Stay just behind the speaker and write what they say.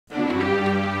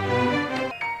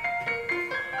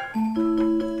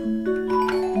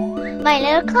my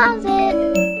little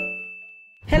closet.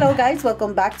 Hello guys,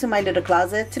 welcome back to my little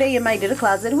closet. Today in my little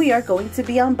closet we are going to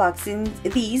be unboxing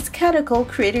these Calico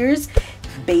Critters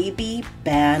baby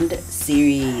band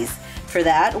series. For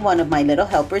that, one of my little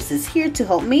helpers is here to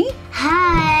help me.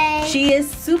 Hi! She is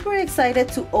super excited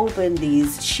to open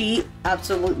these. She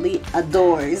absolutely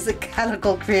adores the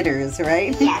Calico Critters,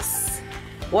 right? Yes.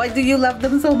 Why do you love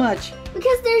them so much?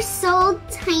 Because they're so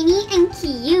tiny and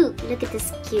cute. Look at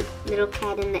this cute little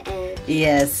cat in the edge.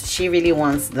 Yes, she really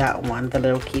wants that one, the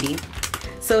little kitty.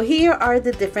 So here are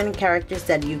the different characters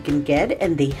that you can get,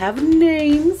 and they have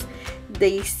names.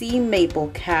 Daisy Maple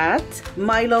Cat,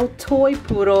 Milo Toy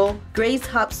Poodle, Grace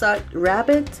Hopscotch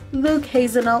Rabbit, Luke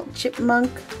Hazelnut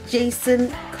Chipmunk,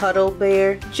 Jason Cuddle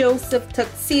Bear, Joseph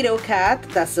Tuxedo Cat,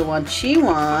 that's the one she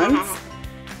wants,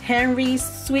 Henry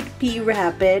Sweet Pea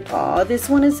Rabbit, oh this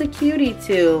one is a cutie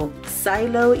too,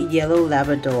 Silo Yellow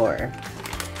Labrador.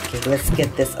 Okay, let's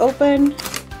get this open.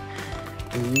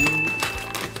 Ooh.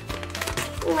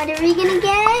 What are we gonna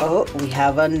get? Oh, we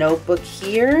have a notebook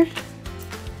here.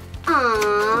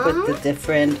 Aww. With the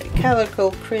different Calico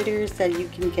Critters that you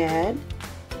can get.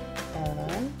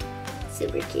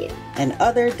 Super cute. And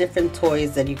other different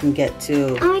toys that you can get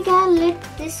too. Oh my god, look,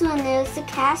 this one is the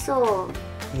castle.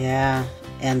 Yeah,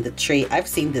 and the tree. I've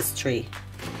seen this tree.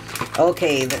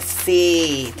 Okay, let's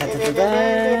see. Da, da,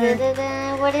 da,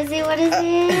 da. What is it? What is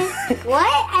it? What?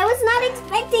 I was not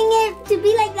expecting it to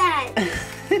be like that.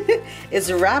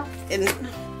 It's wrapped in...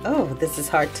 Oh, this is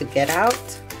hard to get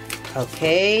out.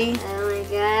 Okay. Oh my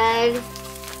god.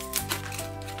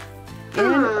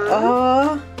 And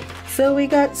oh, so we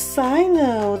got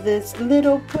Silo, this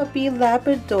little puppy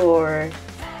Labrador.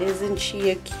 Isn't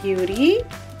she a cutie?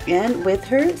 And with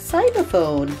her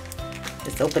xylophone.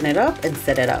 Just open it up and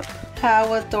set it up.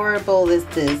 How adorable is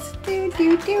this? Do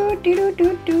do do do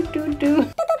do do do do.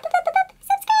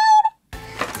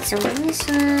 So this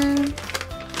one.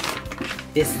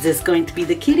 Is this going to be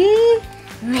the kitty?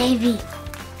 Maybe.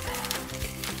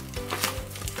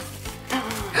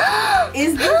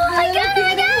 Is this oh my god, oh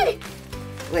my god!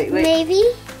 Wait. Maybe?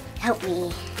 Help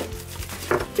me.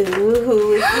 Ooh,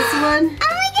 who is this one?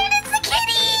 Oh my god, it's a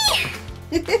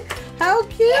kitty! How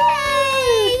cute!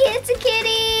 Yay! It's a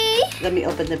kitty! Let me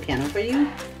open the piano for you.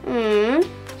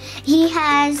 He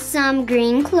has some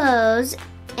green clothes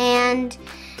and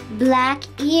black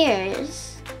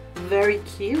ears. Very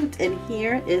cute. And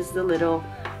here is the little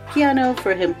piano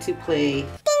for him to play.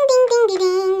 Ding, ding, ding, ding,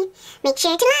 ding. Make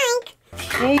sure to like.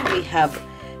 Okay, we have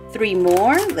 3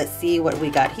 more. Let's see what we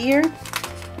got here.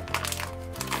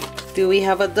 Do we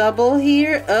have a double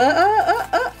here?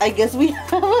 I guess we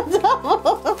have a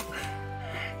double.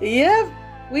 Yep,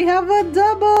 we have a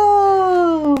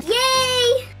double.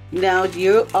 Yay! Now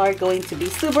you are going to be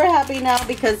super happy now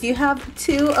because you have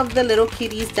 2 of the little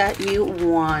kitties that you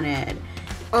wanted.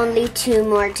 Only 2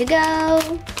 more to go.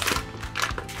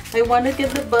 I want to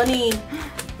get the bunny.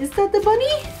 Is that the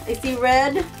bunny? I see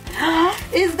red.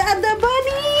 Is that the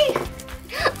bunny?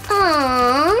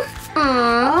 Aww.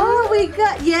 Aww. Oh, we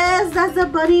got, yes, that's the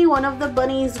bunny. One of the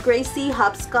bunnies, Gracie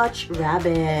Hopscotch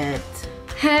Rabbit.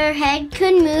 Her head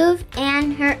could move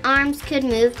and her arms could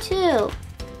move too.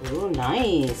 Oh,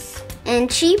 nice.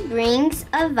 And she brings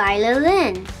a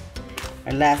violin.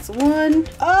 Our last one.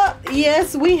 Oh,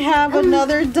 yes, we have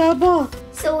another double.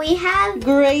 So we have...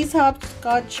 Grace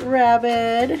Hopscotch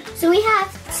Rabbit. So we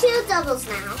have 2 doubles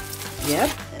now.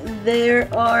 Yep. There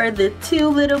are the 2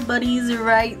 little buddies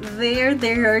right there.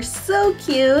 They are so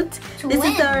cute. Twins.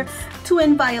 This is our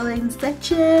twin violin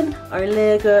section. Our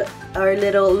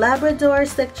little Labrador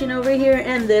section over here.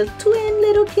 And the twin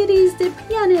little kitties, the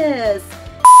pianists.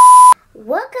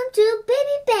 Welcome to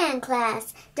baby band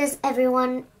class. Does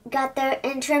everyone got their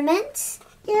instruments?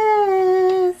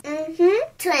 Yes.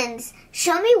 Twins,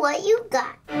 show me what you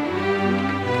got.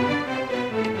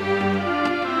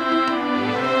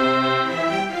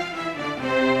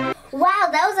 Wow,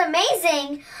 that was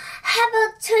amazing. How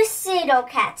about Tuxedo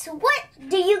Cats? What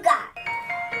do you got?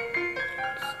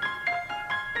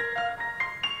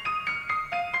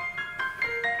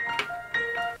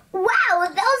 Wow,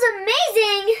 that was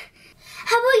amazing.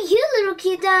 How about you, little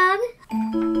cute dog?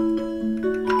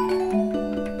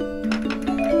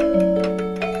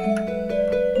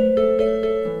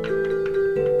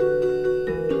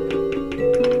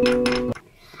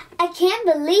 I can't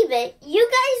believe it. You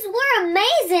guys were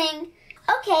amazing.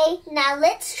 Okay, now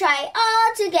let's try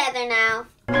all together now.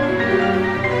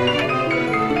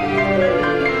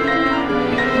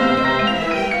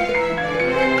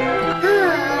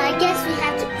 I guess we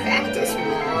have to practice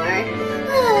more.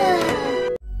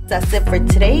 That's it for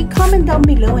today. Comment down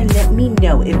below and let me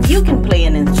know if you can play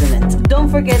an instrument. Don't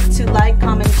forget to like,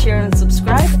 comment, share, and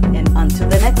subscribe. And until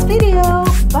the next video.